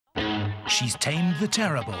She's tamed the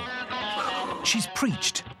terrible. She's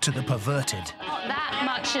preached to the perverted. Not that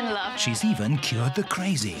much in love. She's even cured the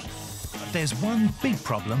crazy. But there's one big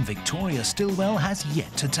problem Victoria Stilwell has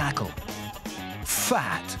yet to tackle.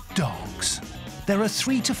 Fat dogs. There are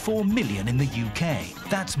 3 to 4 million in the UK.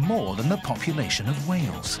 That's more than the population of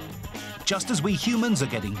Wales. Just as we humans are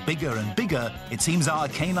getting bigger and bigger, it seems our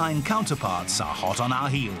canine counterparts are hot on our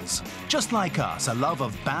heels. Just like us, a love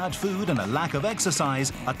of bad food and a lack of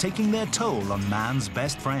exercise are taking their toll on man's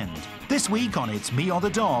best friend. This week on It's Me or the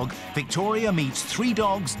Dog, Victoria meets 3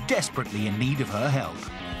 dogs desperately in need of her help.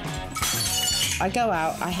 I go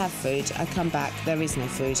out, I have food, I come back, there is no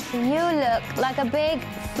food. You look like a big,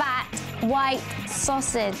 fat, white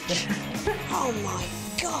sausage. Oh my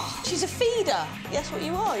God, she's a feeder. That's what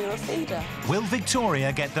you are, you're a feeder. Will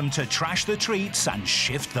Victoria get them to trash the treats and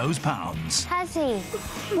shift those pounds? Hattie,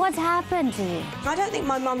 what's happened to you? I don't think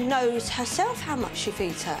my mum knows herself how much she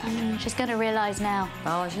feeds her. She's going to realise now.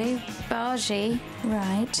 Bargy. Bargy,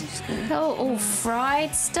 right. Oh, all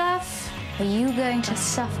fried stuff? Are you going to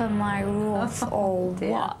suffer my wrath or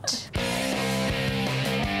what?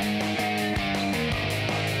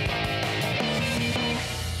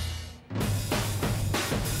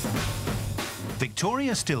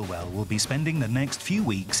 Victoria Stilwell will be spending the next few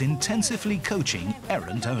weeks intensively coaching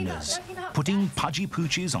errant owners, putting pudgy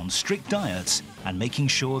pooches on strict diets and making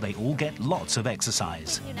sure they all get lots of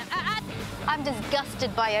exercise. I'm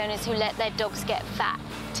disgusted by owners who let their dogs get fat.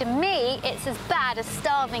 To me, it's as bad as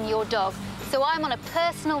starving your dog. So I'm on a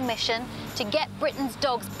personal mission to get Britain's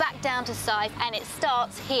dogs back down to size, and it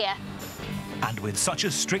starts here. And with such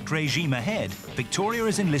a strict regime ahead, Victoria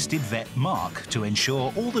has enlisted vet Mark to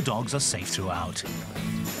ensure all the dogs are safe throughout.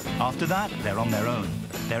 After that, they're on their own,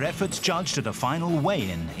 their efforts judged at a final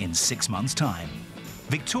weigh-in in 6 months' time.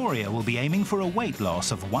 Victoria will be aiming for a weight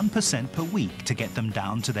loss of 1% per week to get them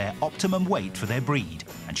down to their optimum weight for their breed,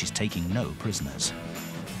 and she's taking no prisoners.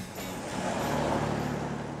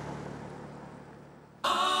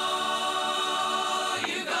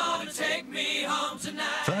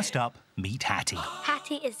 First up, meet Hattie.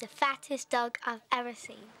 Hattie is the fattest dog I've ever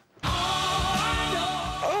seen.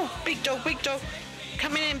 Oh, big dog, big dog.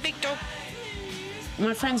 Coming in, big dog.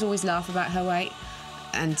 My friends always laugh about her weight,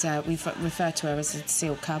 and we refer to her as a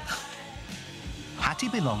seal cub. Hattie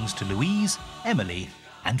belongs to Louise, Emily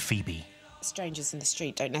and Phoebe. Strangers in the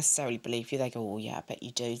street don't necessarily believe you. They go, oh, yeah, I bet you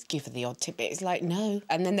do. Give her the odd tidbit. It's like, no.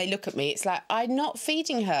 And then they look at me. It's like, I'm not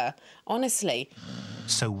feeding her, honestly.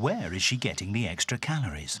 So where is she getting the extra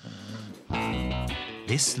calories?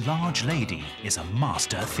 This large lady is a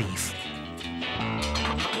master thief.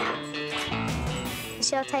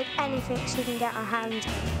 She'll take anything she can get her hand.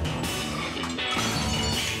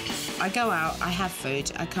 I go out, I have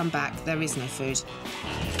food, I come back, there is no food.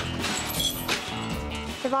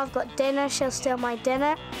 If I've got dinner, she'll steal my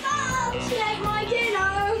dinner. Oh, she ate my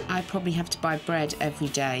dinner! I probably have to buy bread every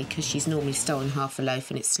day because she's normally stolen half a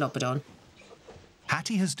loaf and it's slobbered on.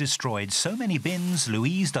 Hattie has destroyed so many bins,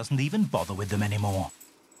 Louise doesn't even bother with them anymore.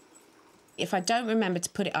 If I don't remember to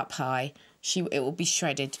put it up high, it will be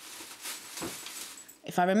shredded.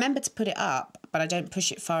 If I remember to put it up, but I don't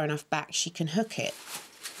push it far enough back, she can hook it.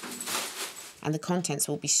 And the contents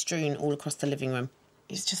will be strewn all across the living room.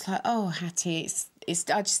 It's just like, oh, Hattie,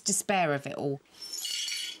 I just despair of it all.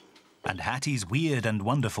 And Hattie's weird and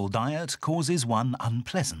wonderful diet causes one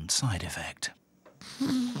unpleasant side effect.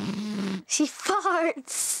 She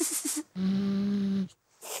farts.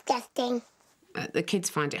 Disgusting. The kids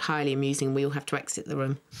find it highly amusing. We all have to exit the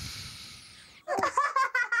room.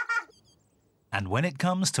 And when it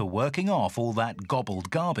comes to working off all that gobbled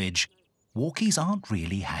garbage, walkies aren't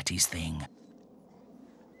really Hattie's thing.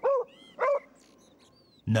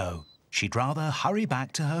 No, she'd rather hurry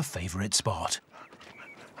back to her favourite spot.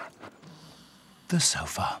 The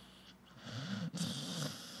sofa.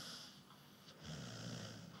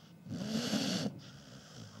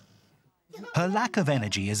 Her lack of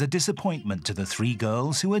energy is a disappointment to the 3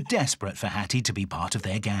 girls who are desperate for Hattie to be part of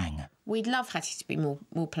their gang. We'd love Hattie to be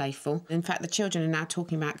more playful. In fact, the children are now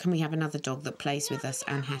talking about, can we have another dog that plays with us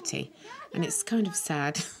and Hattie? And it's kind of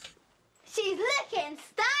sad. She's looking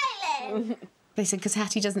stylish! They said, because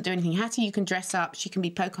Hattie doesn't do anything. Hattie, you can dress up, she can be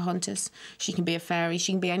Pocahontas, she can be a fairy,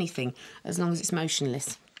 she can be anything, as long as it's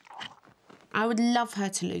motionless. I would love her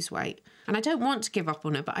to lose weight. And I don't want to give up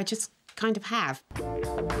on her, but I just kind of have.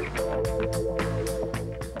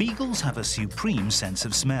 Beagles have a supreme sense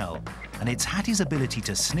of smell, and it's Hattie's ability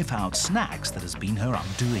to sniff out snacks that has been her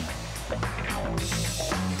undoing.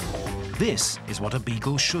 This is what a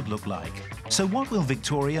beagle should look like. So what will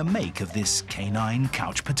Victoria make of this canine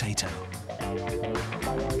couch potato?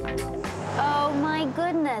 Oh, my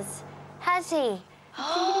goodness. Hattie.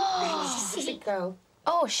 She's a girl.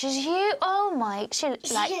 Oh, she's huge. Oh, my.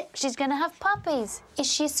 She's going to have puppies.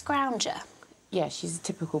 Is she a scrounger? Yeah, she's a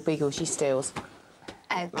typical beagle. She steals.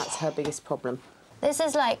 Okay. That's her biggest problem. This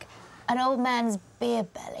is like an old man's beer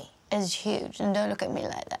belly. It's huge, and don't look at me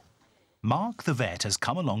like that. Mark, the vet, has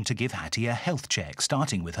come along to give Hattie a health check,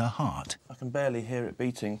 starting with her heart. I can barely hear it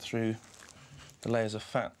beating through the layers of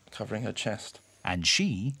fat covering her chest. And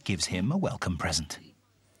she gives him a welcome present.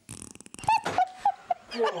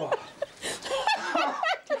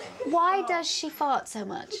 Why does she fart so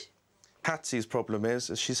much? Hattie's problem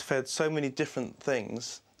is she's fed so many different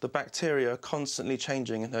things, the bacteria are constantly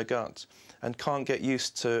changing in her gut and can't get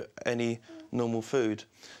used to any normal food.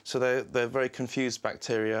 So they're very confused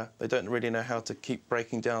bacteria. They don't really know how to keep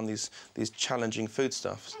breaking down these challenging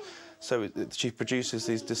foodstuffs. So she produces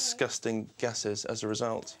these disgusting gases as a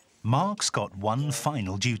result. Mark's got one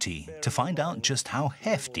final duty, to find out just how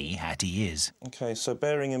hefty Hattie is. OK, so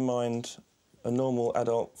bearing in mind a normal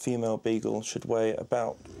adult female beagle should weigh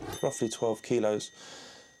about roughly 12 kilos.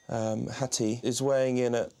 Hattie is weighing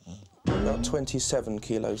in at about 27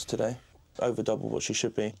 kilos today, over double what she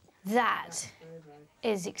should be. That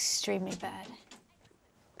is extremely bad.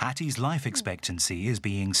 Hattie's life expectancy is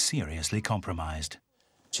being seriously compromised.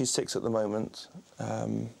 She's 6 at the moment.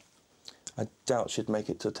 I doubt she'd make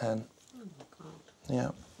it to 10. Oh, my God.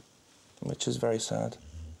 Yeah, which is very sad.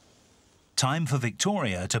 Time for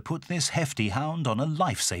Victoria to put this hefty hound on a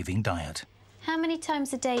life-saving diet. How many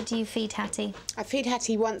times a day do you feed Hattie? I feed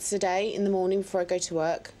Hattie once a day in the morning before I go to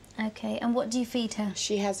work. OK, and what do you feed her?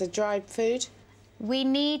 She has a dried food. We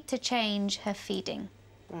need to change her feeding.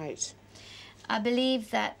 Right. I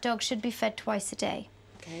believe that dogs should be fed twice a day.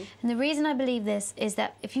 OK. And the reason I believe this is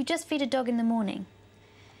that if you just feed a dog in the morning,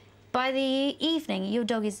 by the evening your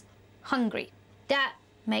dog is hungry. That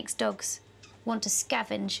makes dogs want to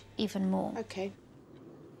scavenge even more. OK.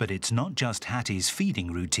 But it's not just Hattie's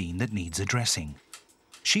feeding routine that needs addressing.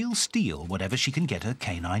 She'll steal whatever she can get her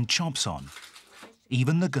canine chops on.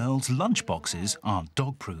 Even the girls' lunchboxes aren't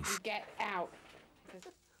dog-proof. Get out.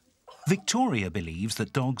 Victoria believes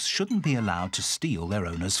that dogs shouldn't be allowed to steal their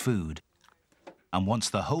owner's food and wants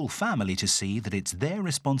the whole family to see that it's their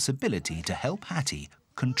responsibility to help Hattie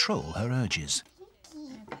control her urges.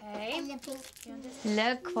 Okay.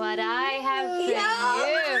 Look what I have for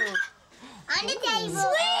you. On the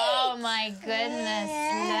table. Oh, my goodness.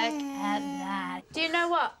 Look at that. Do you know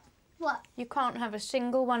what? What? You can't have a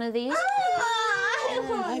single one of these.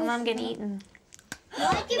 And I'm going to eat them.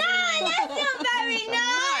 No, that's not very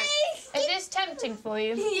nice. Is this tempting for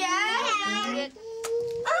you? Yeah. Good.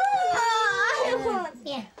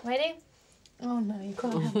 Yeah. Ready? Oh, no, you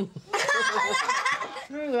can't have it.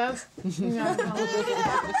 There you go.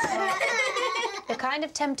 The kind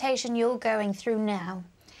of temptation you're going through now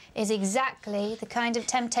is exactly the kind of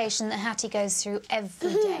temptation that Hattie goes through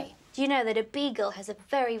every day. Do you know that a beagle has a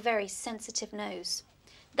very, very sensitive nose?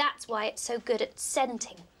 That's why it's so good at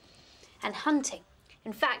scenting and hunting.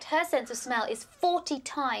 In fact, her sense of smell is 40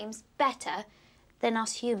 times better than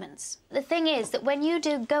us humans. The thing is that when you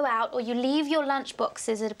do go out or you leave your lunch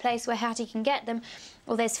boxes at a place where Hattie can get them,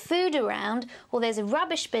 or there's food around, or there's a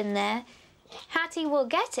rubbish bin there, Hattie will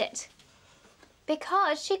get it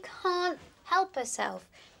because she can't help herself.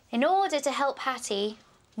 In order to help Hattie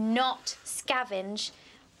not scavenge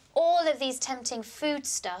all of these tempting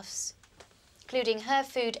foodstuffs, including her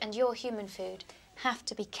food and your human food, have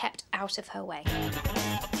to be kept out of her way.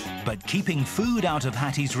 But keeping food out of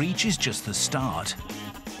Hattie's reach is just the start.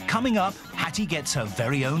 Coming up, Hattie gets her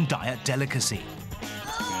very own diet delicacy.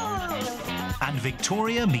 And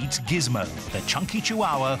Victoria meets Gizmo, the chunky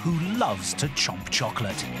chihuahua who loves to chomp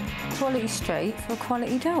chocolate. Quality street for a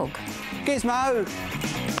quality dog. Gizmo!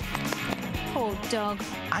 Poor dog.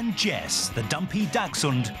 And Jess, the dumpy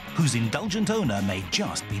dachshund, whose indulgent owner may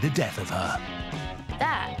just be the death of her.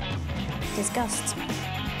 That disgusts me.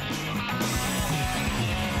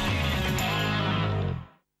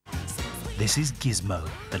 This is Gizmo,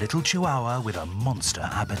 the little chihuahua with a monster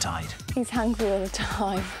appetite. He's hungry all the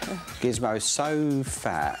time. Gizmo's so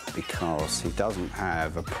fat because he doesn't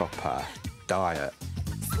have a proper diet.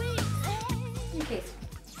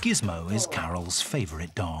 Gizmo is Carol's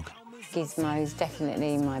favourite dog. Gizmo's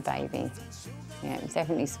definitely my baby. Yeah, he's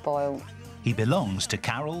definitely spoiled. He belongs to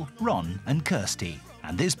Carol, Ron and Kirsty,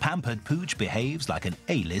 and this pampered pooch behaves like an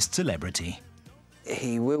A-list celebrity.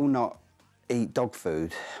 He will not eat dog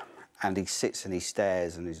food, and he sits and he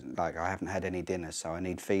stares and he's like, I haven't had any dinner, so I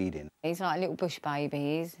need feeding. He's like a little bush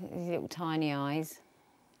baby, his little tiny eyes.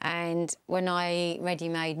 And when I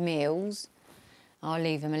ready-made meals, I'll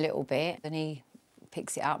leave him a little bit, and he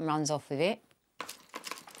picks it up and runs off with it.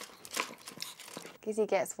 Gizzy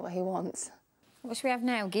gets what he wants. What should we have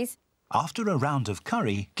now, Giz? After a round of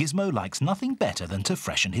curry, Gizmo likes nothing better than to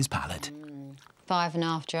freshen his palate. 5 and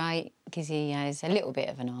after 8. Gizzy has a little bit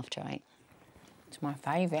of an after 8. It's my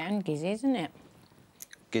favourite, and Gizzy, isn't it?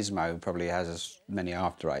 Gizmo probably has as many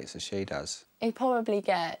after 8s as she does. He probably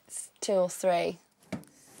gets 2 or 3.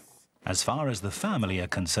 As far as the family are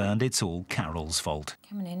concerned, it's all Carol's fault.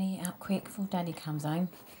 Come on, then, eat out quick before Daddy comes home.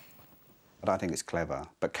 I don't think it's clever,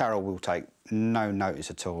 but Carol will take no notice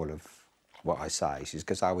at all of what I say. She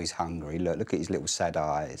goes, oh, he's hungry. Look at his little sad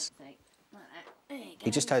eyes. He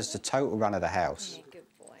just has the total run of the house.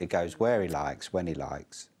 He goes where he likes, when he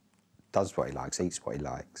likes, does what he likes, eats what he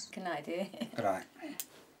likes. Can I do it? Right.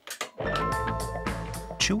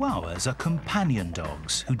 Chihuahuas are companion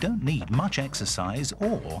dogs who don't need much exercise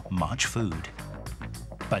or much food.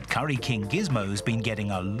 But Curry King Gizmo's been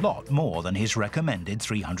getting a lot more than his recommended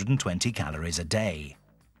 320 calories a day.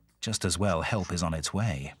 Just as well help is on its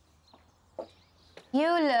way. You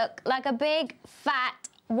look like a big, fat,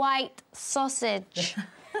 white sausage.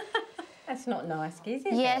 That's not nice, Giz,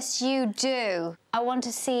 is Yes, you do. I want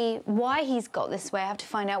to see why he's got this way. I have to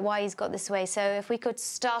find out why he's got this way. So if we could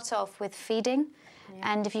start off with feeding,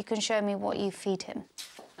 and if you can show me what you feed him.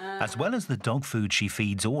 As well as the dog food she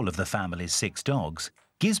feeds all of the family's 6 dogs,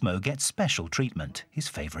 Gizmo gets special treatment, his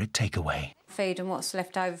favourite takeaway. Feed him what's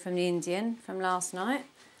left over from the Indian from last night.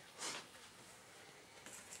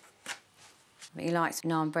 But he likes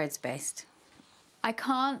naan breads best. I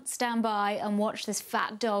can't stand by and watch this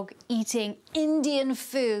fat dog eating Indian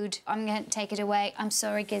food. I'm going to take it away. I'm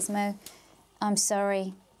sorry, Gizmo. I'm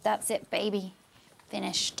sorry. That's it, baby.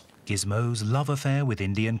 Finished. Gizmo's love affair with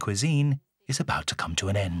Indian cuisine is about to come to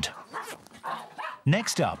an end.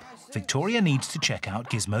 Next up, Victoria needs to check out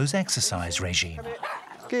Gizmo's exercise regime.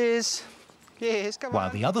 Giz, come on. While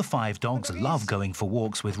the other 5 dogs love going for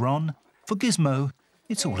walks with Ron, for Gizmo,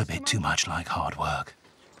 it's all a bit too much like hard work.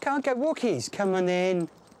 Can't go walkies, come on in.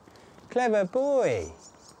 Clever boy.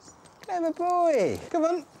 Clever boy. Come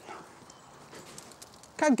on.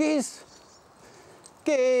 Come, Giz.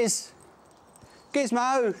 Giz.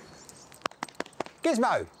 Gizmo.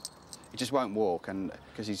 Gizmo. He just won't walk, and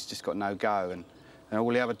because he's just got no go, and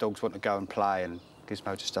all the other dogs want to go and play, and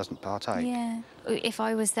Gizmo just doesn't partake. Yeah. If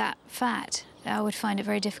I was that fat, I would find it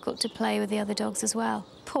very difficult to play with the other dogs as well.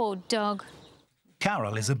 Poor dog.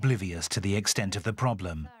 Carol is oblivious to the extent of the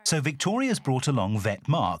problem, so Victoria's brought along vet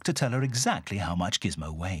Mark to tell her exactly how much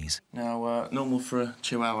Gizmo weighs. Now, normal for a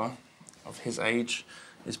Chihuahua of his age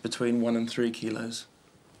is between 1 and 3 kilos.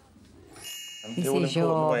 And This the all is important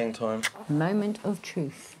your weighing time. moment of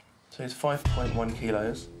truth. So he's 5.1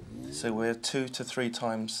 kilos, so we're 2 to 3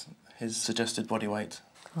 times his suggested body weight.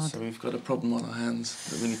 God. So we've got a problem on our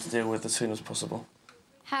hands that we need to deal with as soon as possible.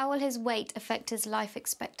 How will his weight affect his life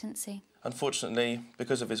expectancy? Unfortunately,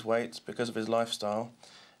 because of his weight, because of his lifestyle,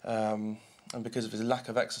 and because of his lack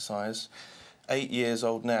of exercise, 8 years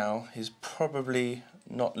old now, he's probably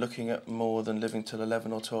not looking at more than living till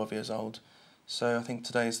 11 or 12 years old. So I think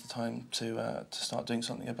today is the time to start doing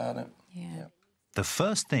something about it. Yeah. The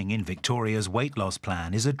first thing in Victoria's weight loss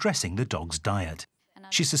plan is addressing the dog's diet.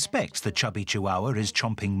 She suspects the chubby Chihuahua is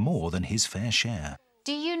chomping more than his fair share.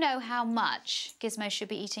 Do you know how much Gizmo should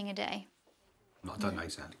be eating a day? I don't know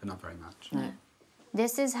exactly, but not very much. No.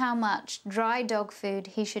 This is how much dry dog food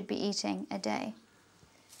he should be eating a day.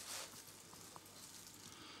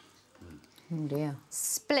 Oh dear.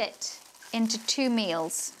 Split into 2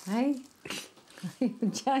 meals. Hey? You're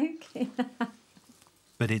joking.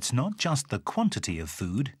 But it's not just the quantity of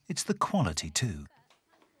food, it's the quality too.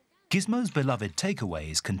 Gizmo's beloved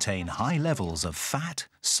takeaways contain high levels of fat,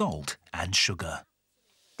 salt and sugar.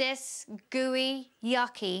 This gooey,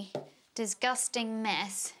 yucky, disgusting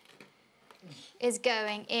mess is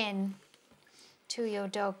going in to your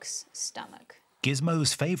dog's stomach.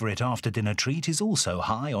 Gizmo's favourite after-dinner treat is also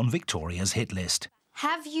high on Victoria's hit list.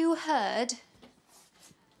 Have you heard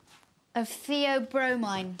of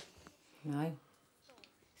theobromine? No.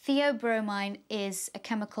 Theobromine is a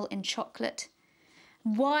chemical in chocolate.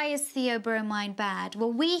 Why is theobromine bad?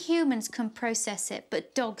 Well, we humans can process it,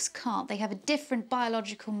 but dogs can't. They have a different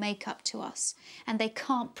biological makeup to us, and they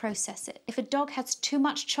can't process it. If a dog has too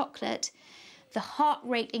much chocolate, the heart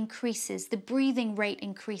rate increases, the breathing rate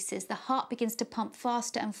increases, the heart begins to pump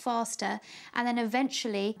faster and faster, and then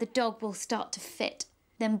eventually the dog will start to fit.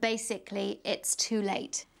 Then basically it's too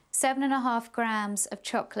late. 7.5 grams of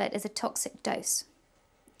chocolate is a toxic dose.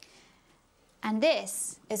 And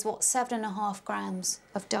this is what 7.5 grams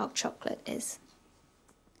of dark chocolate is.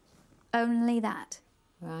 Only that.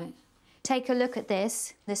 Right. Take a look at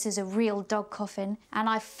this. This is a real dog coffin, and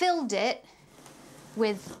I filled it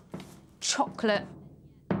with chocolate.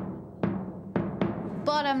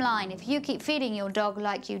 Bottom line, if you keep feeding your dog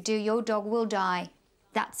like you do, your dog will die.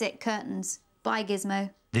 That's it, curtains. Bye,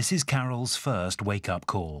 Gizmo. This is Carol's first wake-up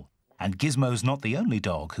call. And Gizmo's not the only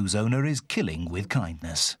dog whose owner is killing with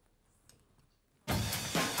kindness.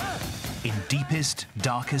 In deepest,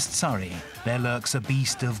 darkest Surrey, there lurks a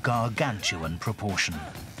beast of gargantuan proportion.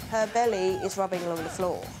 Her belly is rubbing along the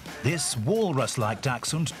floor. This walrus-like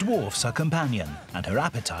dachshund dwarfs her companion, and her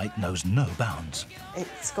appetite knows no bounds.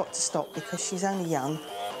 It's got to stop because she's only young.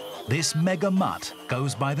 This mega mutt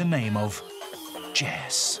goes by the name of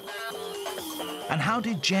Jess. And how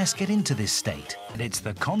did Jess get into this state? And it's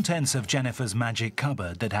the contents of Jennifer's magic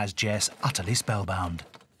cupboard that has Jess utterly spellbound.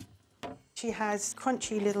 She has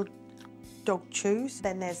crunchy little dog chews,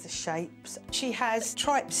 then there's the shapes. She has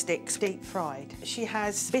tripe sticks, deep fried. She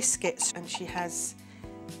has biscuits, and she has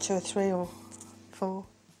 2 or 3 or 4.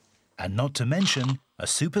 And not to mention a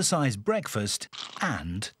supersized breakfast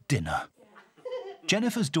and dinner.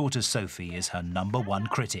 Jennifer's daughter Sophie is her #1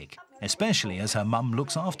 critic, especially as her mum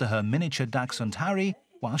looks after her miniature dachshund Harry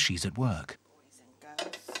while she's at work.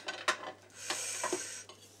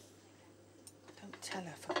 Don't tell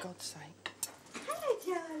her, for God's sake.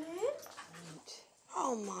 Hello, darling.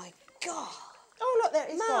 Oh, my God. Oh, look, there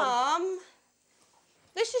he's gone. Mum,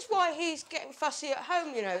 this is why he's getting fussy at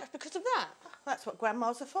home, you know. It's because of that. That's what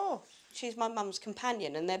grandmas are for. She's my mum's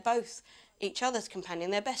companion, and they're both each other's companion.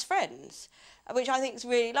 They're best friends, which I think is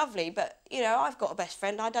really lovely. But, you know, I've got a best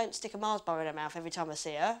friend. I don't stick a Mars bar in her mouth every time I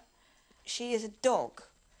see her. She is a dog.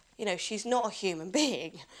 You know, she's not a human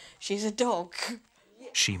being. She's a dog.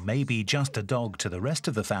 She may be just a dog to the rest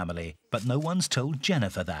of the family, but no one's told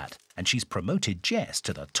Jennifer that, and she's promoted Jess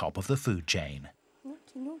to the top of the food chain.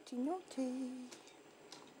 Naughty, naughty, naughty.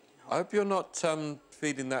 I hope you're not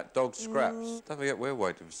feeding that dog scraps. Don't forget we're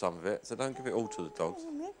waiting for some of it, so don't give it all to the dogs.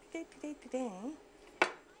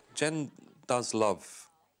 Jen does love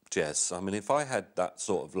Jess. I mean, if I had that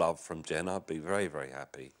sort of love from Jen, I'd be very, very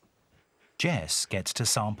happy. Jess gets to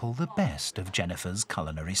sample the best of Jennifer's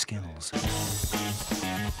culinary skills.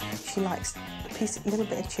 She likes a little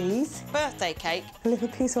bit of cheese, Birthday cake, a little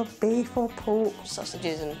piece of beef or pork.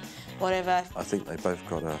 sausages and whatever. I think they both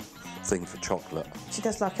got a thing for chocolate. She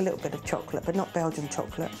does like a little bit of chocolate, but not Belgian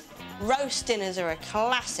chocolate. Roast dinners are a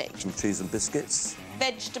classic. Some cheese and biscuits.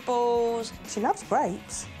 Vegetables. She loves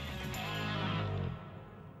grapes.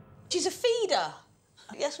 She's a feeder.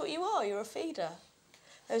 That's what you are, you're a feeder.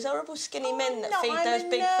 Those horrible skinny men that feed those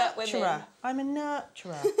big fat women. I'm a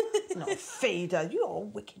nurturer, not a feeder. You're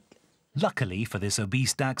wicked. Luckily for this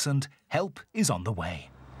obese dachshund, help is on the way.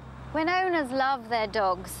 When owners love their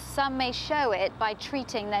dogs, some may show it by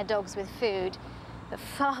treating their dogs with food. But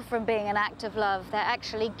far from being an act of love, they're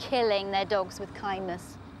actually killing their dogs with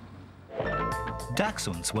kindness.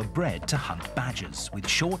 Dachshunds were bred to hunt badgers with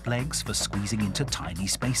short legs for squeezing into tiny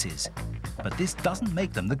spaces. But this doesn't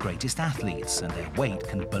make them the greatest athletes, and their weight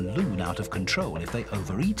can balloon out of control if they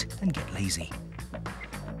overeat and get lazy.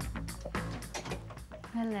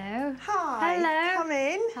 Hello. Hi. Hello. Come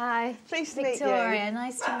in. Hi. Pleased to meet you. Victoria,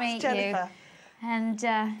 nice to meet Jennifer. you. And,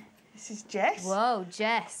 This is Jess. whoa,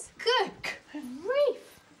 Jess. Good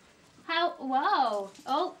grief. How, whoa.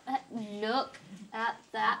 Oh, look at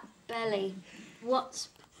that belly. What's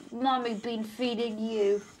Mummy been feeding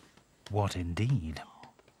you? What indeed?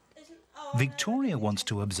 Victoria wants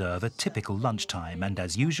to observe a typical lunchtime, and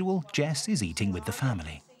as usual, Jess is eating with the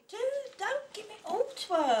family. Dude, don't give it all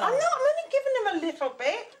to her. I'm only giving him a little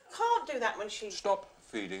bit. Can't do that when she's... Stop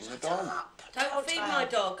feeding the dog. Don't feed my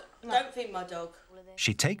dog. No. Don't feed my dog.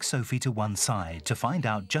 She takes Sophie to one side to find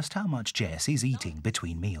out just how much Jess is eating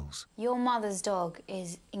between meals. Your mother's dog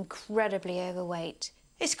is incredibly overweight.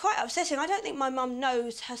 It's quite upsetting. I don't think my mum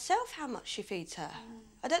knows herself how much she feeds her.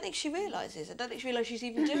 I don't think she realises. I don't think she realises she's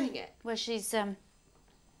even doing it. Well, she's going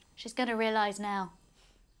to realise now.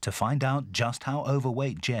 To find out just how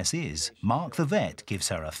overweight Jess is, Mark the vet gives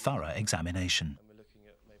her a thorough examination.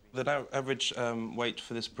 The average weight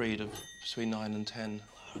for this breed of between 9 and 10.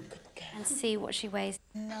 And see what she weighs.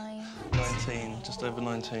 9. 19, just over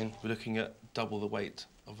 19. We're looking at double the weight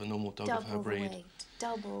of a normal dog of her breed.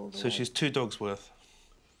 Double the So she's 2 dogs worth.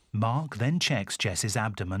 Mark then checks Jess's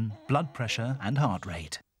abdomen, blood pressure and heart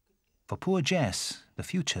rate. For poor Jess, the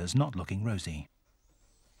future's not looking rosy.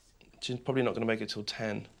 She's probably not going to make it till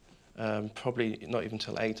 10. Probably not even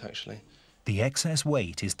till 8, actually. The excess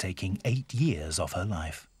weight is taking 8 years off her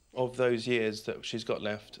life. Of those years that she's got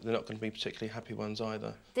left, they're not going to be particularly happy ones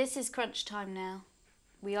either. This is crunch time now.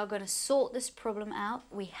 We are going to sort this problem out.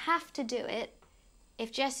 We have to do it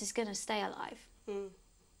if Jess is going to stay alive.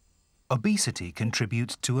 Obesity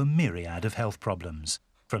contributes to a myriad of health problems,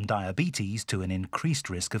 from diabetes to an increased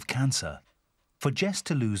risk of cancer. For Jess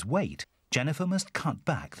to lose weight, Jennifer must cut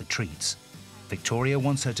back the treats. Victoria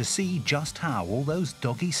wants her to see just how all those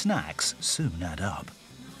doggy snacks soon add up.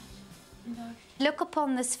 Look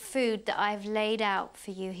upon this food that I've laid out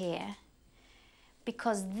for you here,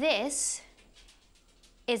 because this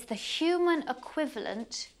is the human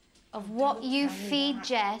equivalent of what you feed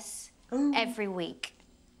Jess every week.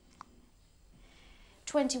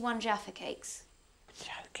 21 Jaffa cakes.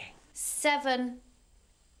 Joking. 7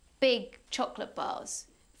 big chocolate bars.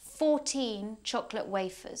 14 chocolate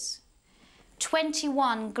wafers.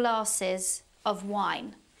 21 glasses of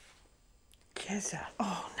wine. Jezza.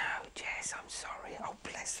 Oh no, Jess, I'm sorry. Oh,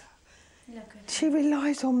 bless her. Look at She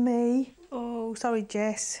relies on me. Oh, sorry,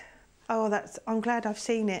 Jess. Oh, I'm glad I've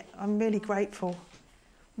seen it. I'm really grateful.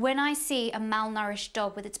 When I see a malnourished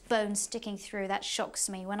dog with its bones sticking through, that shocks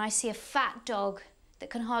me. When I see a fat dog that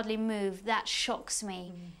can hardly move, that shocks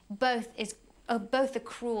me. Both are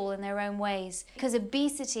cruel in their own ways, because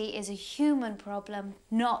obesity is a human problem,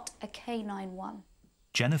 not a canine one.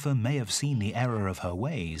 Jennifer may have seen the error of her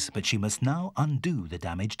ways, but she must now undo the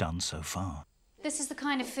damage done so far. This is the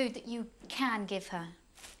kind of food that you can give her.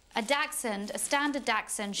 A dachshund, a standard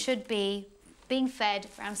dachshund, should be being fed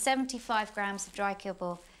around 75 grams of dry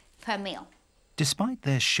kibble per meal. Despite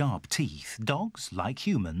their sharp teeth, dogs, like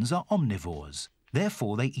humans, are omnivores.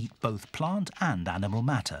 Therefore, they eat both plant and animal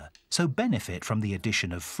matter, so benefit from the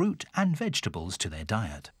addition of fruit and vegetables to their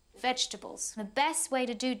diet. Vegetables. The best way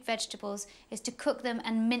to do vegetables is to cook them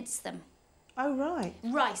and mince them. Oh, right.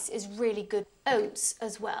 Rice is really good. Oats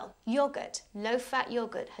as well. Yogurt, low-fat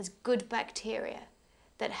yogurt, has good bacteria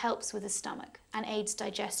that helps with the stomach and aids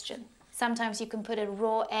digestion. Sometimes you can put a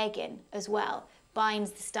raw egg in as well.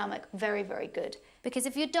 Binds the stomach, very, very good. Because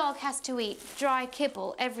if your dog has to eat dry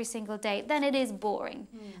kibble every single day, then it is boring.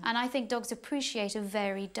 And I think dogs appreciate a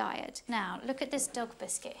varied diet. Now, look at this dog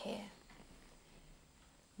biscuit here.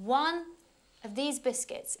 One of these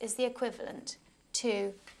biscuits is the equivalent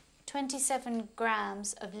to 27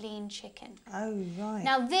 grams of lean chicken. Oh, right.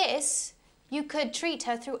 Now this, you could treat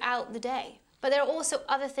her throughout the day. But there are also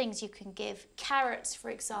other things you can give. Carrots, for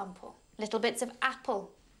example. Little bits of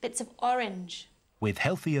apple, bits of orange. With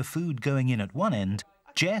healthier food going in at one end,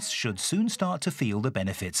 Jess should soon start to feel the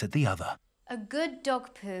benefits at the other. A good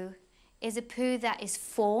dog poo is a poo that is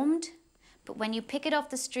formed, but when you pick it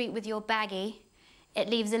off the street with your baggie, it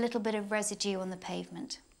leaves a little bit of residue on the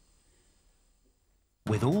pavement.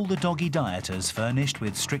 With all the doggy dieters furnished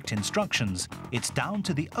with strict instructions, it's down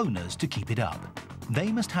to the owners to keep it up.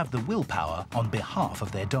 They must have the willpower on behalf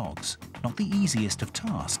of their dogs, not the easiest of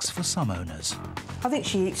tasks for some owners. I think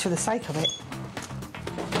she eats for the sake of it.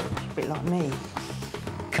 A bit like me.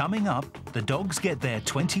 Coming up, the dogs get their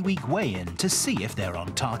 20-week weigh-in to see if they're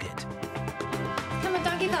on target. Come on,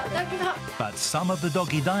 don't give up, don't give up. But some of the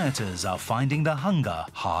doggy dieters are finding the hunger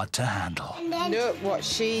hard to handle. Look what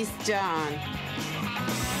she's done.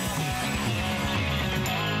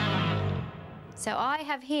 So I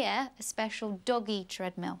have here a special doggy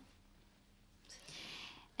treadmill.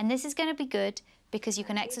 And this is going to be good because you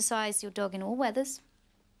can exercise your dog in all weathers.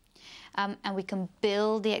 And we can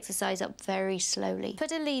build the exercise up very slowly.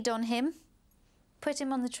 Put a lead on him, put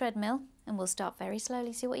him on the treadmill, and we'll start very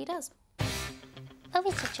slowly, see what he does. Oh,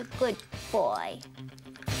 he's such a good boy.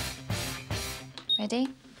 Ready?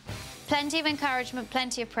 Plenty of encouragement,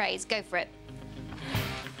 plenty of praise. Go for it.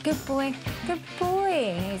 Good boy. Good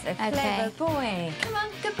boy. He's a clever boy. Come on,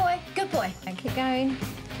 good boy, good boy. And keep going.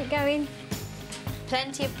 Keep going.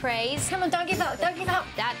 Plenty of praise. Come on, don't give up, don't give up.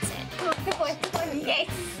 That's it. Come on, good boy, good boy. Yes.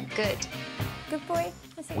 Good. Good boy.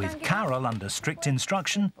 That's it, With don't give Carol under strict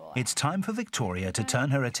instruction, it's time for Victoria to turn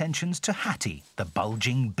her attentions to Hattie, the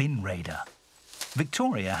bulging bin raider.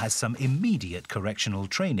 Victoria has some immediate correctional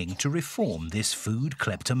training to reform this food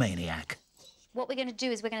kleptomaniac. What we're going to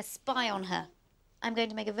do is we're going to spy on her. I'm going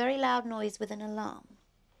to make a very loud noise with an alarm.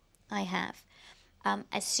 I have.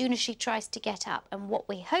 As soon as she tries to get up. And what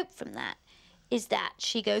we hope from that is that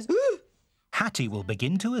she goes... Hattie will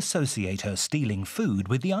begin to associate her stealing food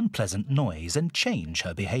with the unpleasant noise and change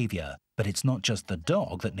her behaviour. But it's not just the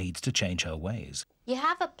dog that needs to change her ways. You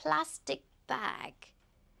have a plastic bag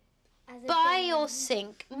by your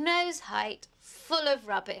sink, nose height, full of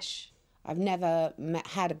rubbish. I've never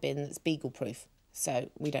had a bin that's beagle-proof, so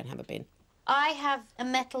we don't have a bin. I have a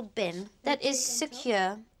metal bin that is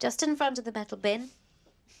secure. Just in front of the metal bin,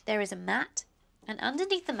 there is a mat, and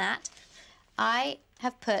underneath the mat, I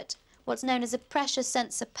have put what's known as a pressure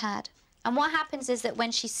sensor pad. And what happens is that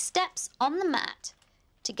when she steps on the mat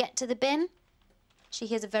to get to the bin, she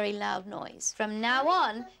hears a very loud noise. From now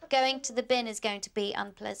on, going to the bin is going to be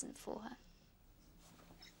unpleasant for her.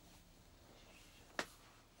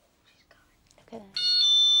 Look at her.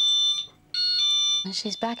 And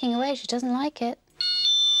she's backing away. She doesn't like it.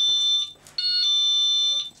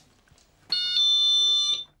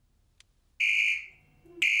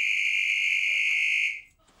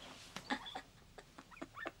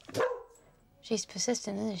 She's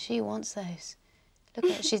persistent, isn't she? She wants those. Look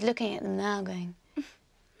at her. She's looking at them now going,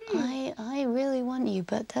 I really want you,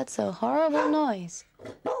 but that's a horrible noise.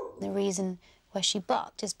 The reason why she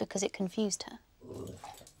barked is because it confused her.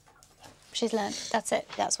 She's learned, that's it.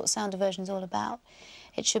 That's what sound aversion's all about.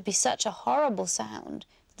 It should be such a horrible sound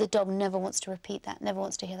that the dog never wants to repeat that, never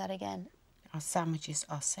wants to hear that again. Our sandwiches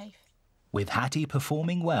are safe. With Hattie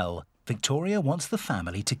performing well, Victoria wants the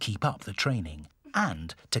family to keep up the training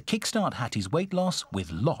and to kickstart Hattie's weight loss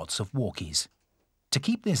with lots of walkies. To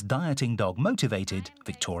keep this dieting dog motivated,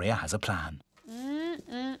 Victoria has a plan.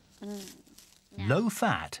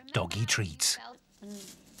 Low-fat doggy treats.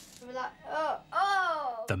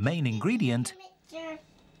 The main ingredient,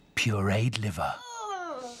 pureed liver.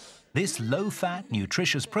 This low-fat,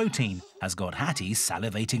 nutritious protein has got Hattie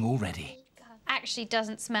salivating already. Actually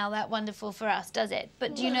doesn't smell that wonderful for us, does it?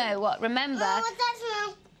 But do you know what? Remember,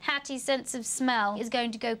 Hattie's sense of smell is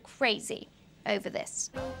going to go crazy over this.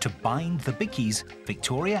 To bind the bickies,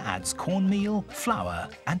 Victoria adds cornmeal, flour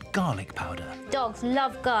and garlic powder. Dogs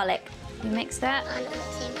love garlic. You mix that.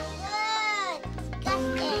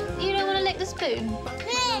 You don't want to lick the spoon?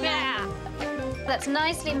 Yeah. That's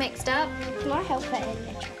nicely mixed up. Can I help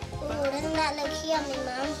it? Oh, doesn't that look yummy,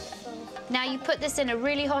 Mum? Now you put this in a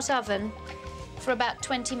really hot oven for about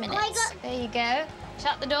 20 minutes. There you go.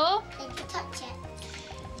 Shut the door. You can touch it.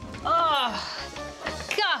 Oh,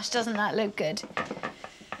 gosh, doesn't that look good?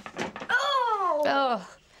 Oh,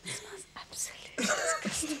 it smells absolutely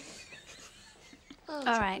disgusting.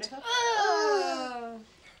 All right.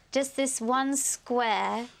 Just this one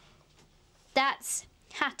square, that's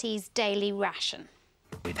Hattie's daily ration.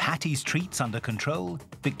 With Hattie's treats under control,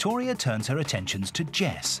 Victoria turns her attentions to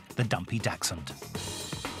Jess, the dumpy dachshund.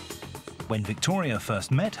 When Victoria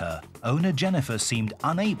first met her, owner Jennifer seemed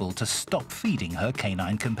unable to stop feeding her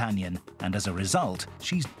canine companion, and as a result,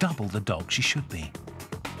 she's double the dog she should be.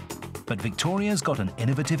 But Victoria's got an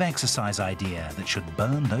innovative exercise idea that should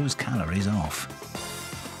burn those calories off.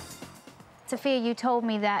 Sophia, you told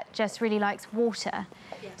me that Jess really likes water.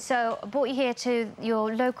 So I brought you here to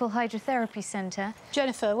your local hydrotherapy centre.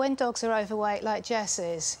 Jennifer, when dogs are overweight like Jess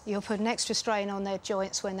is, you'll put an extra strain on their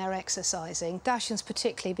joints when they're exercising. Dachshunds,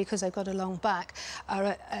 particularly because they've got a long back, are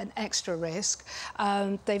at an extra risk.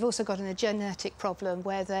 They've also got a genetic problem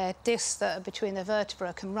where their discs that are between their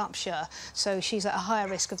vertebrae can rupture, so she's at a higher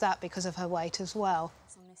risk of that because of her weight as well.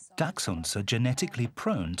 Dachshunds are genetically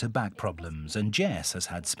prone to back problems, and Jess has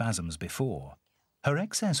had spasms before. Her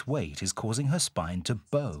excess weight is causing her spine to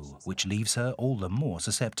bow, which leaves her all the more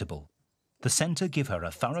susceptible. The centre give her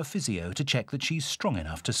a thorough physio to check that she's strong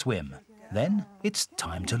enough to swim. Then it's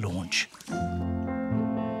time to launch.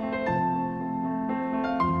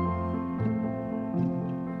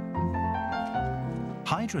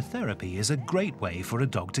 Hydrotherapy is a great way for a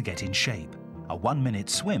dog to get in shape. A 1-minute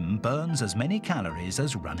swim burns as many calories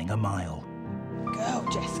as running a mile. Girl,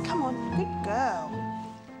 Jess, come on, good girl.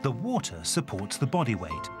 The water supports the body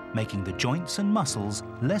weight, making the joints and muscles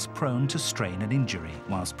less prone to strain and injury,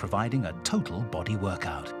 whilst providing a total body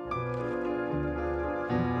workout.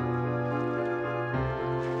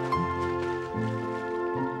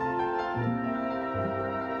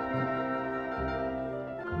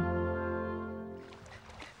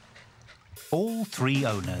 All 3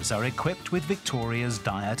 owners are equipped with Victoria's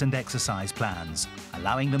diet and exercise plans,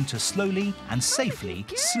 allowing them to slowly and safely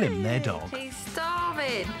slim their dog. He's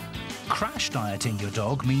starving. Crash dieting your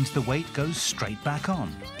dog means the weight goes straight back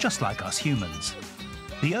on, just like us humans.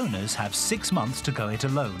 The owners have 6 months to go it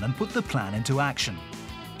alone and put the plan into action.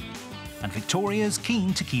 And Victoria's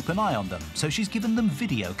keen to keep an eye on them, so she's given them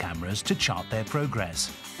video cameras to chart their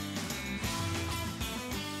progress.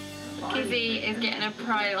 Gizzy is getting a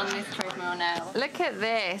pro on this treadmill now. Look at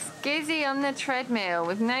this. Gizzy on the treadmill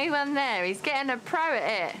with no one there. He's getting a pro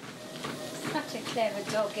at it. Such a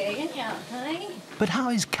clever doggy, isn't you, honey? But how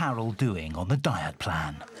is Carol doing on the diet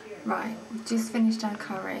plan? Right, we've just finished our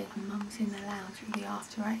curry. Mum's in the lounge with the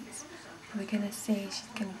after eights. We're going to see if she's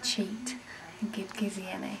going to cheat and give Gizzy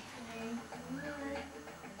any.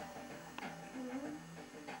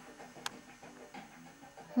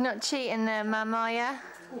 Not cheating there, Mum, are you?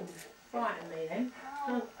 Frighten me then.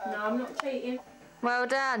 No, I'm not cheating. Well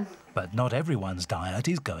done. But not everyone's diet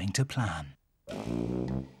is going to plan.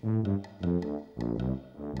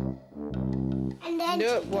 And then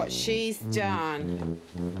Look what she's done.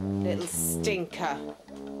 Little stinker.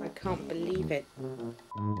 I can't believe it.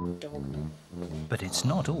 Dog. But it's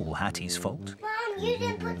not all Hattie's fault. Mum, you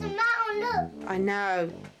didn't put the mat on, look. I know.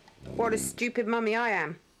 What a stupid mummy I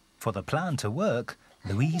am. For the plan to work,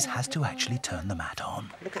 Louise has to actually turn the mat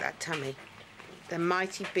on. Look at that tummy. The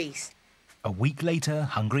mighty beast. A week later,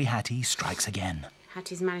 hungry Hattie strikes again.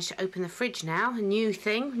 Hattie's managed to open the fridge now, a new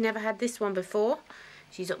thing. Never had this one before.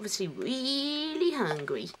 She's obviously really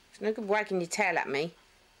hungry. It's no good wagging your tail at me.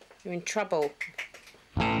 You're in trouble.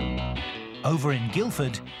 Over in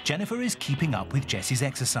Guildford, Jennifer is keeping up with Jessie's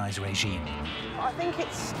exercise regime. I think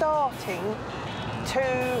it's starting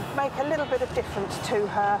to make a little bit of difference to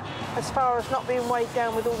her as far as not being weighed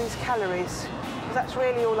down with all these calories. That's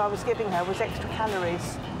really all I was giving her, was extra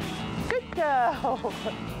calories. Good girl.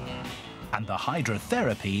 And the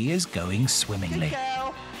hydrotherapy is going swimmingly. Good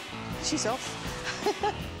girl. She's off.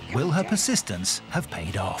 Will her persistence have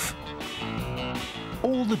paid off?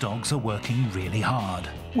 All the dogs are working really hard.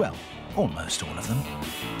 Well, almost all of them.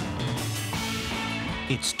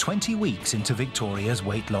 It's 20 weeks into Victoria's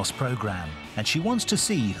weight loss programme, and she wants to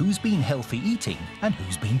see who's been healthy eating and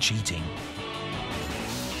who's been cheating.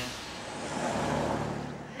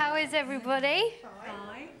 How is everybody?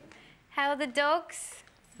 Fine. How are the dogs?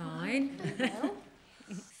 Fine.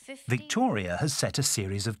 Victoria has set a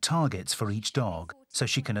series of targets for each dog so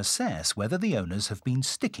she can assess whether the owners have been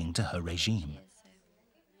sticking to her regime.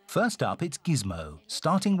 First up, it's Gizmo,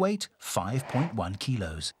 starting weight 5.1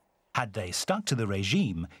 kilos. Had they stuck to the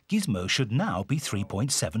regime, Gizmo should now be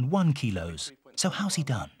 3.71 kilos. So how's he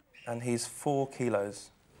done? And he's 4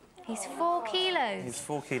 kilos. He's 4 kilos. He's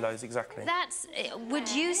 4 kilos, exactly. That's, would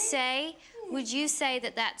you say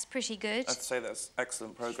that that's pretty good? I'd say that's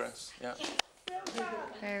excellent progress, yeah.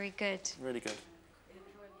 Very good. Really good.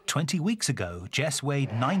 20 weeks ago, Jess weighed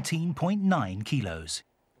 19.9 kilos.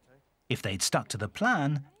 If they'd stuck to the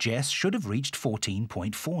plan, Jess should have reached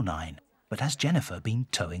 14.49. But has Jennifer been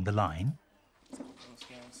towing the line?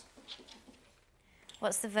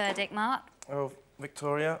 What's the verdict, Mark? Oh,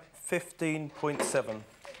 Victoria, 15.7.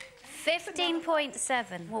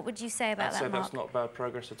 15.7. What would you say about that, Mark? I'd say that's not bad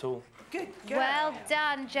progress at all. Good girl. Well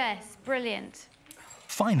done, Jess. Brilliant.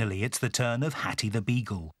 Finally, it's the turn of Hattie the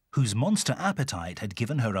Beagle, whose monster appetite had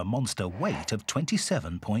given her a monster weight of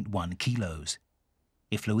 27.1 kilos.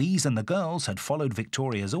 If Louise and the girls had followed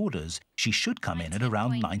Victoria's orders, she should come in at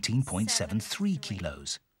around 19.73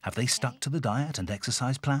 kilos. Have they stuck to the diet and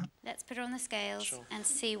exercise plan? Let's put her on the scales and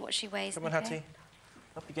see what she weighs. Come on, Hattie.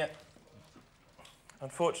 Up you get.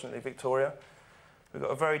 Unfortunately, Victoria, we've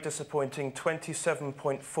got a very disappointing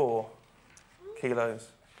 27.4 kilos.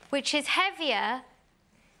 Which is heavier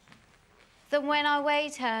than when I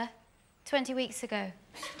weighed her 20 weeks ago.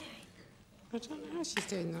 I don't know how she's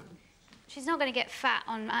doing that. She's not going to get fat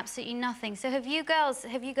on absolutely nothing. So have you girls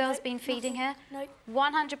been feeding her? No.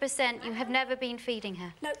 100% you have never been feeding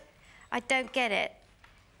her? No. I don't get it.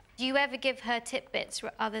 Do you ever give her tidbits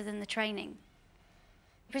other than the training?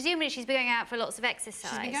 Presumably she's been going out for lots of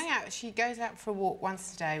exercise. She's been going out. She goes out for a walk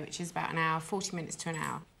once a day, which is about an hour, 40 minutes to an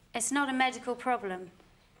hour. It's not a medical problem.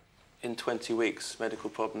 In 20 weeks, medical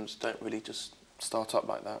problems don't really just start up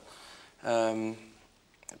like that.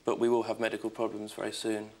 But we will have medical problems very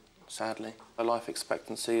soon, sadly. Our life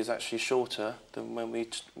expectancy is actually shorter than when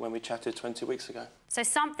we chatted 20 weeks ago. So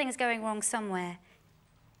something's going wrong somewhere.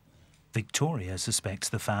 Victoria suspects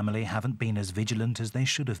the family haven't been as vigilant as they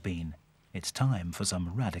should have been. It's time for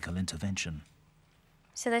some radical intervention.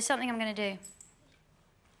 So there's something I'm going to do.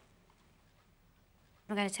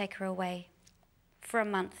 I'm going to take her away for a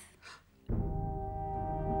month.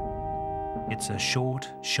 It's a short,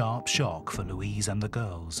 sharp shock for Louise and the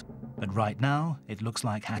girls. But right now, it looks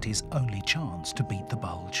like Hattie's only chance to beat the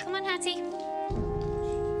bulge. Come on, Hattie.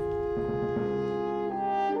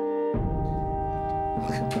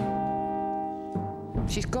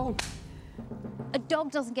 She's gone. A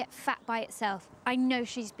dog doesn't get fat by itself. I know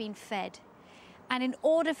she's been fed. And in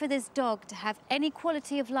order for this dog to have any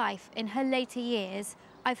quality of life in her later years,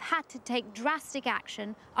 I've had to take drastic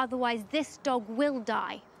action, otherwise this dog will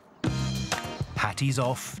die. Hattie's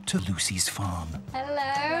off to Lucy's farm.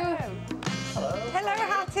 Hello. Hello. Hello,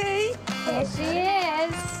 Hattie. Here she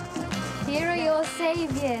is. Here are your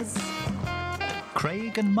saviours.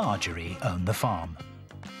 Craig and Marjorie own the farm.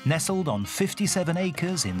 Nestled on 57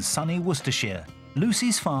 acres in sunny Worcestershire,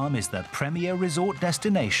 Lucy's farm is the premier resort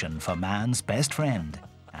destination for man's best friend,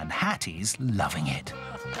 and Hattie's loving it.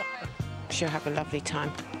 She'll have a lovely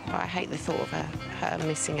time, but I hate the thought of her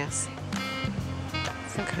missing us.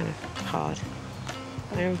 It's so kind of hard.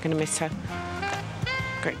 I'm going to miss her.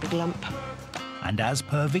 Great big lump. And as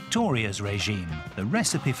per Victoria's regime, the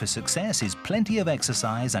recipe for success is plenty of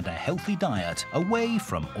exercise and a healthy diet away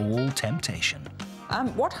from all temptation.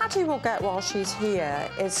 What Hattie will get while she's here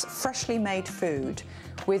is freshly made food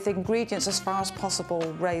with ingredients as far as possible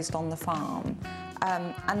raised on the farm.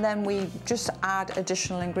 And then we just add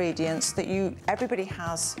additional ingredients that everybody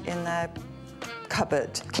has in their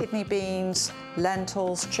cupboard. Kidney beans,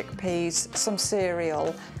 lentils, chickpeas, some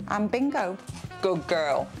cereal, and bingo. Good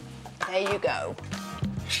girl. There you go.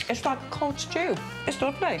 It's like a cold stew. It's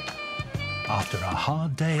lovely. After a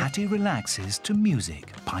hard day, Hattie relaxes to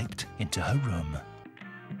music piped into her room.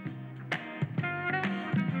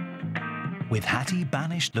 With Hattie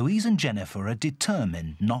banished, Louise and Jennifer are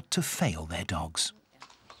determined not to fail their dogs.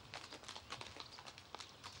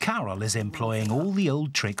 Carol is employing all the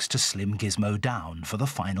old tricks to slim Gizmo down for the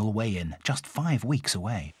final weigh-in, just 5 weeks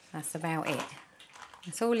away. That's about it.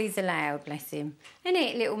 That's all he's allowed, bless him. Isn't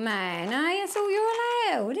it, little man, eh? That's all you're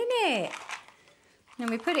allowed, isn't it? And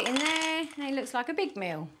we put it in there, and it looks like a big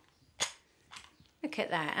meal. Look at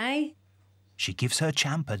that, eh? She gives her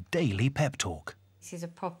champ a daily pep talk. This is a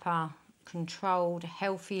proper, controlled,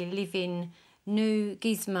 healthy living, new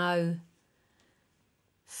Gizmo,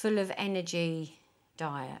 full of energy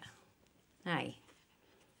diet. Hey,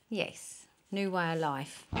 yes, new way of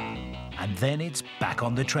life. And then it's back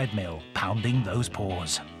on the treadmill, pounding those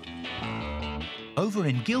paws. Over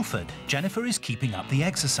in Guildford, Jennifer is keeping up the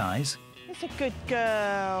exercise. It's a good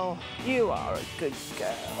girl. You are a good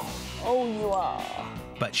girl. Oh, you are.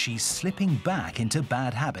 But she's slipping back into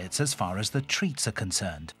bad habits as far as the treats are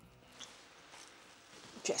concerned.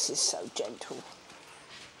 Jess is so gentle.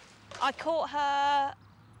 I caught her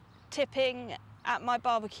tipping at my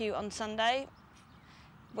barbecue on Sunday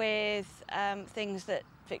with things that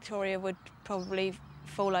Victoria would probably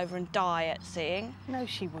fall over and die at seeing. No,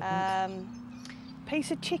 she wouldn't.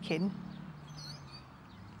 Piece of chicken?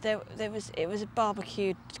 It was a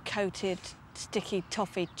barbecued, coated, sticky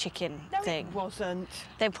toffee chicken thing. No, it wasn't.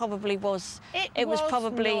 There probably was. It was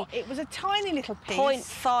probably not. It was a tiny little piece.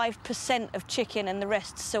 0.5% of chicken and the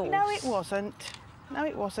rest sauce. No, it wasn't. No,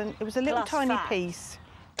 it wasn't. It was a little tiny piece.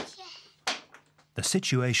 The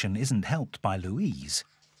situation isn't helped by Louise,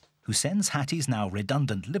 who sends Hattie's now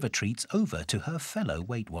redundant liver treats over to her fellow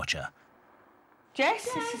Weight Watcher. Jess,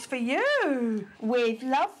 this is for you. With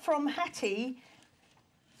love from Hattie,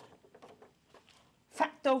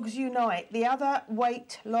 Fat Dogs Unite, the other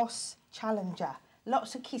weight loss challenger.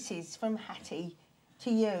 Lots of kisses from Hattie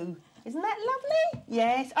to you. Isn't that lovely?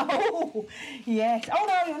 Yes. Oh, yes. Oh,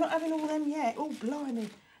 no, you're not having all them yet. Oh, blimey.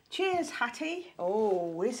 Cheers, Hattie.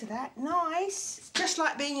 Oh, isn't that nice? It's just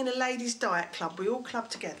like being in a ladies' diet club. We all club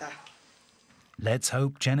together. Let's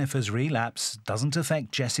hope Jennifer's relapse doesn't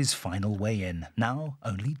affect Jess's final weigh-in, now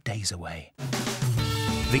only days away.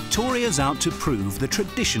 Victoria's out to prove the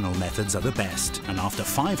traditional methods are the best, and after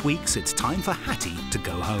 5 weeks, it's time for Hattie to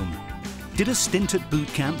go home. Did a stint at boot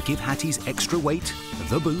camp give Hattie's extra weight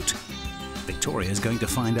the boot? Victoria's going to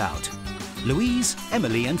find out. Louise,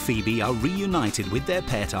 Emily and Phoebe are reunited with their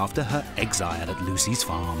pet after her exile at Lucy's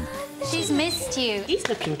farm. She's missed you. He's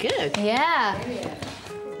looking good. Yeah.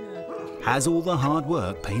 Has all the hard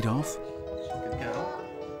work paid off? Good girl.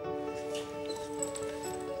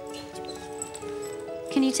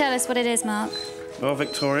 Can you tell us what it is, Mark? Well,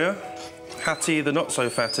 Victoria, Hattie the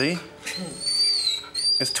not-so-fatty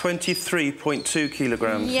is 23.2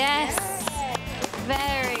 kilograms. Yes.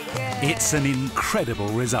 Very good. It's an incredible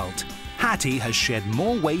result. Hattie has shed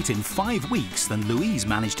more weight in 5 weeks than Louise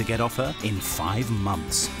managed to get off her in 5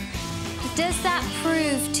 months. Does that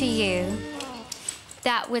prove to you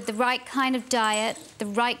that with the right kind of diet, the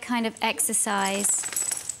right kind of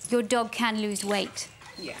exercise, your dog can lose weight?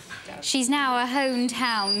 Yeah. She's now a honed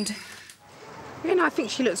hound. You know, I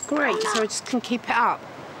think she looks great, so I just can keep it up.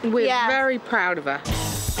 We're very proud of her.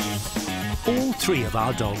 All 3 of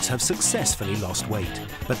our dogs have successfully lost weight,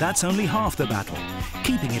 but that's only half the battle.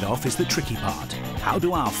 Keeping it off is the tricky part. How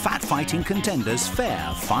do our fat-fighting contenders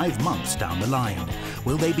fare 5 months down the line?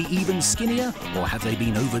 Will they be even skinnier, or have they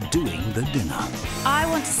been overdoing the dinner? I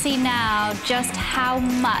want to see now just how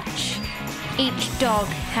much each dog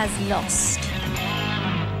has lost.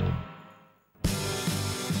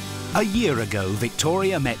 A year ago,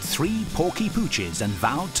 Victoria met 3 porky pooches and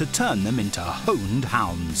vowed to turn them into honed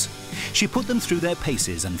hounds. She put them through their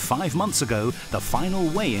paces, and 5 months ago, the final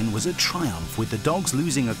weigh-in was a triumph, with the dogs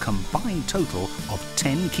losing a combined total of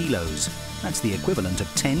 10 kilos. That's the equivalent of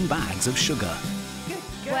 10 bags of sugar.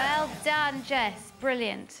 Well done, Jess.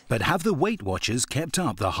 Brilliant. But have the Weight Watchers kept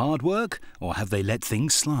up the hard work, or have they let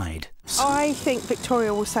things slide? I think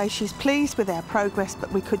Victoria will say she's pleased with our progress, but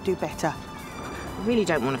we could do better. I really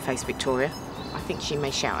don't want to face Victoria. I think she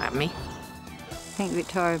may shout at me. I think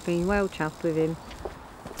Victoria would be well chuffed with him.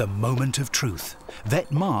 The moment of truth.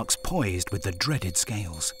 Vet Mark's poised with the dreaded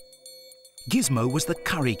scales. Gizmo was the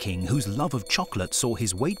curry king whose love of chocolate saw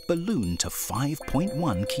his weight balloon to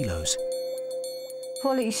 5.1 kilos.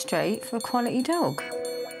 Quality street for a quality dog.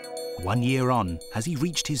 1 year on, has he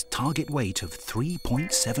reached his target weight of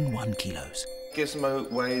 3.71 kilos. Gizmo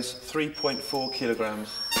weighs 3.4 kilograms.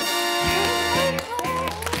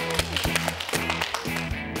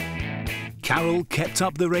 Carol kept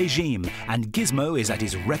up the regime, and Gizmo is at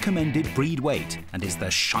his recommended breed weight and is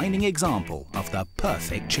the shining example of the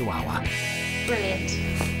perfect Chihuahua.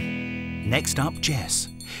 Brilliant. Next up, Jess.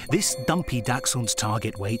 This dumpy dachshund's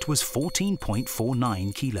target weight was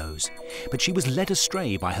 14.49 kilos, but she was led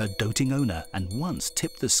astray by her doting owner and once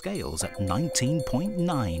tipped the scales at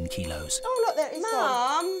 19.9 kilos. Oh, look, there it is.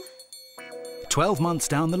 Mum! 12 months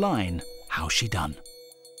down the line, how's she done?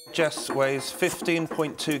 Jess weighs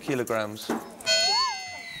 15.2 kilograms.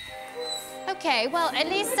 OK, well, at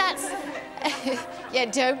least that's... Yeah,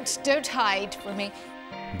 don't hide from me.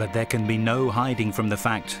 But there can be no hiding from the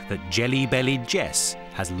fact that jelly-bellied Jess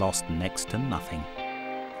has lost next to nothing.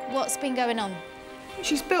 What's been going on?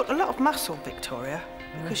 She's built a lot of muscle, Victoria,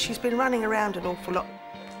 because she's been running around an awful lot.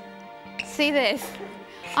 See this?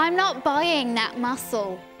 I'm not buying that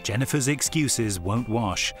muscle. Jennifer's excuses won't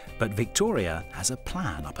wash, but Victoria has a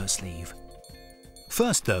plan up her sleeve.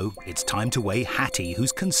 First, though, it's time to weigh Hattie,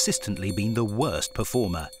 who's consistently been the worst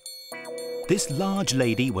performer. This large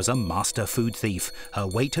lady was a master food thief. Her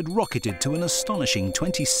weight had rocketed to an astonishing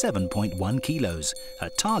 27.1 kilos. Her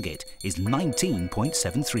target is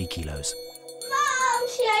 19.73 kilos. Mum,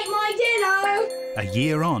 she ate my dinner! A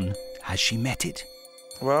year on, has she met it?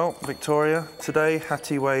 Well, Victoria, today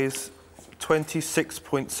Hattie weighs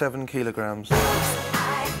 26.7 kilograms.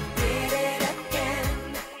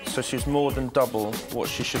 So she's more than double what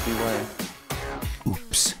she should be weighing.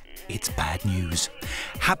 Oops, it's bad news.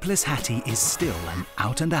 Hapless Hattie is still an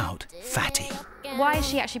out-and-out fatty. Why has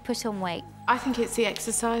she actually put on weight? I think it's the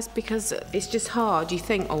exercise because it's just hard. You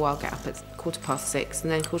think, oh, I'll get up at 6:15,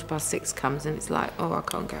 and then 6:15 comes and it's like, oh, I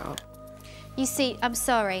can't get up. You see, I'm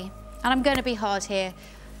sorry, and I'm going to be hard here.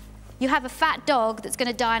 You have a fat dog that's going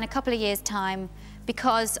to die in a couple of years' time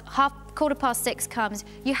because 6:15 comes.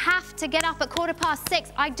 You have to get up at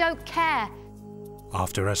 6:15. I don't care.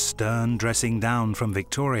 After a stern dressing down from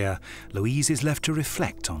Victoria, Louise is left to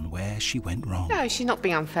reflect on where she went wrong. No, she's not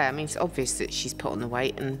being unfair. I mean, it's obvious that she's put on the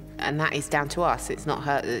weight, and that is down to us. It's not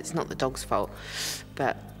her. It's not the dog's fault.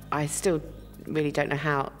 But I still really don't know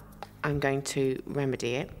how I'm going to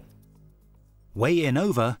remedy it. Weigh-in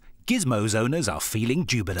over, Gizmo's owners are feeling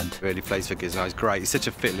jubilant. Really plays for Gizmo. He's great. He's such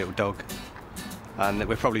a fit little dog. And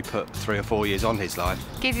we've probably put 3 or 4 years on his life.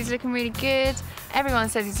 Gizzy's looking really good. Everyone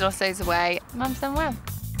says he's lost loads of weight. Mum's done well.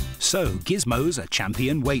 So, Gizmo's a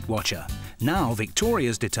champion Weight Watcher. Now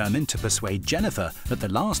Victoria's determined to persuade Jennifer that the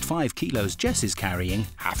last 5 kilos Jess is carrying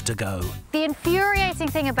have to go. The infuriating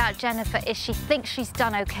thing about Jennifer is she thinks she's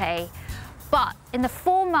done okay. But in the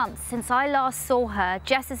 4 months since I last saw her,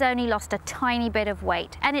 Jess has only lost a tiny bit of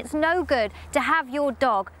weight. And it's no good to have your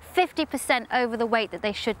dog 50% over the weight that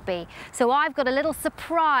they should be. So I've got a little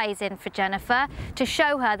surprise in for Jennifer to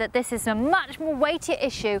show her that this is a much more weightier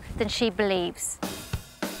issue than she believes.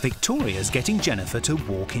 Victoria's getting Jennifer to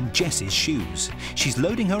walk in Jess's shoes. She's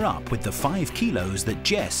loading her up with the 5 kilos that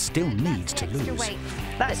Jess still needs to lose.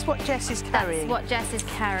 That's what Jess is carrying. That's what Jess is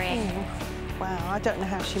carrying. Ooh. Wow, I don't know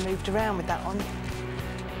how she moved around with that on.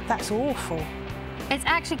 That's awful. It's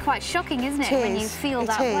actually quite shocking, isn't it, when you feel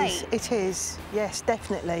that weight? It is, yes,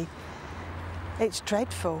 definitely. It's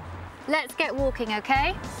dreadful. Let's get walking,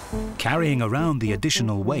 OK? Carrying around the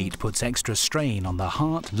additional weight puts extra strain on the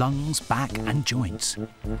heart, lungs, back and joints.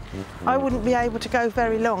 I wouldn't be able to go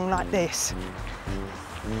very long like this.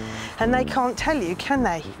 And they can't tell you, can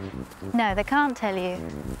they? No, they can't tell you.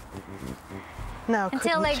 No,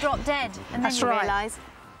 until they drop dead, and then you realise.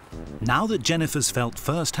 Now that Jennifer's felt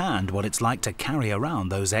firsthand what it's like to carry around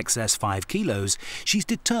those excess 5 kilos, she's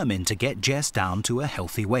determined to get Jess down to a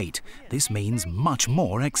healthy weight. This means much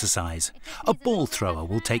more exercise. A ball thrower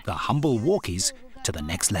will take the humble walkies to the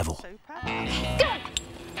next level.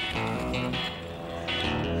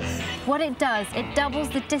 What it does, it doubles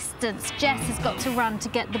the distance Jess has got to run to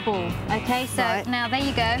get the ball. OK, so now there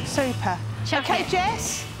you go. Super. OK,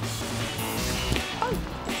 Jess. Oh.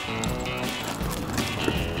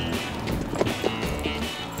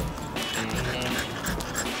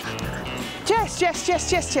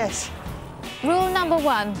 Jess. Rule number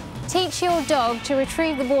 1, teach your dog to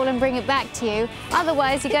retrieve the ball and bring it back to you.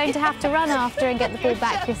 Otherwise, you're going to have to run after and get the ball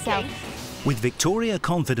back yourself. With Victoria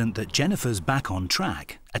confident that Jennifer's back on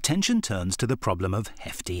track, attention turns to the problem of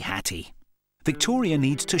Hefty Hattie. Victoria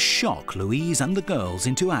needs to shock Louise and the girls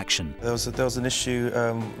into action. There was an issue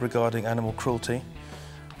regarding animal cruelty,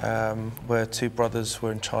 where two brothers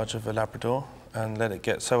were in charge of a Labrador and let it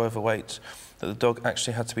get so overweight that the dog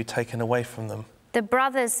actually had to be taken away from them. The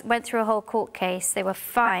brothers went through a whole court case, they were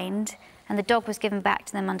fined, and the dog was given back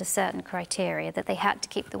to them under certain criteria that they had to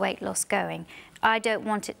keep the weight loss going. I don't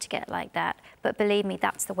want it to get like that, but believe me,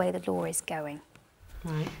 that's the way the law is going.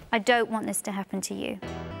 Right. I don't want this to happen to you.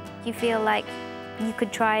 You feel like you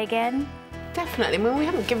could try again? Definitely. I mean, we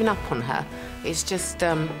haven't given up on her. It's just,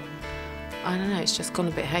 I don't know, it's just gone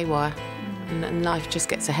a bit haywire. And life just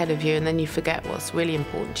gets ahead of you, and then you forget what's really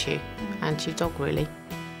important to you and to your dog, really.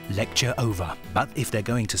 Lecture over, but if they're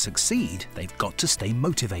going to succeed, they've got to stay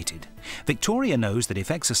motivated. Victoria knows that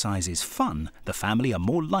if exercise is fun, the family are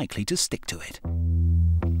more likely to stick to it.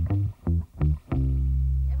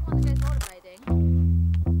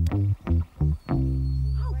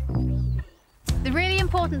 The really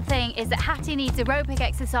important thing is that Hattie needs aerobic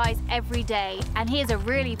exercise every day, and here's a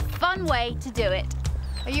really fun way to do it.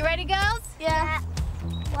 Are you ready, girls? Yeah.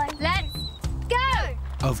 Let's go!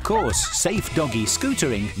 Of course, safe doggy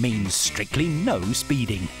scootering means strictly no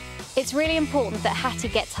speeding. It's really important that Hattie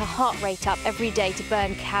gets her heart rate up every day to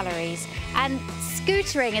burn calories, and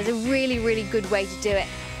scootering is a really, really good way to do it.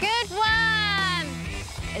 Good one!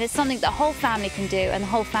 And it's something the whole family can do and the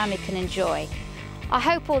whole family can enjoy. I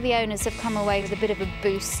hope all the owners have come away with a bit of a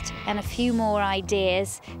boost and a few more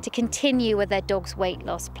ideas to continue with their dog's weight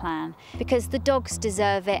loss plan, because the dogs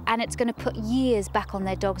deserve it and it's going to put years back on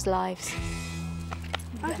their dogs' lives.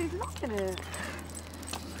 Oh, she's loving it.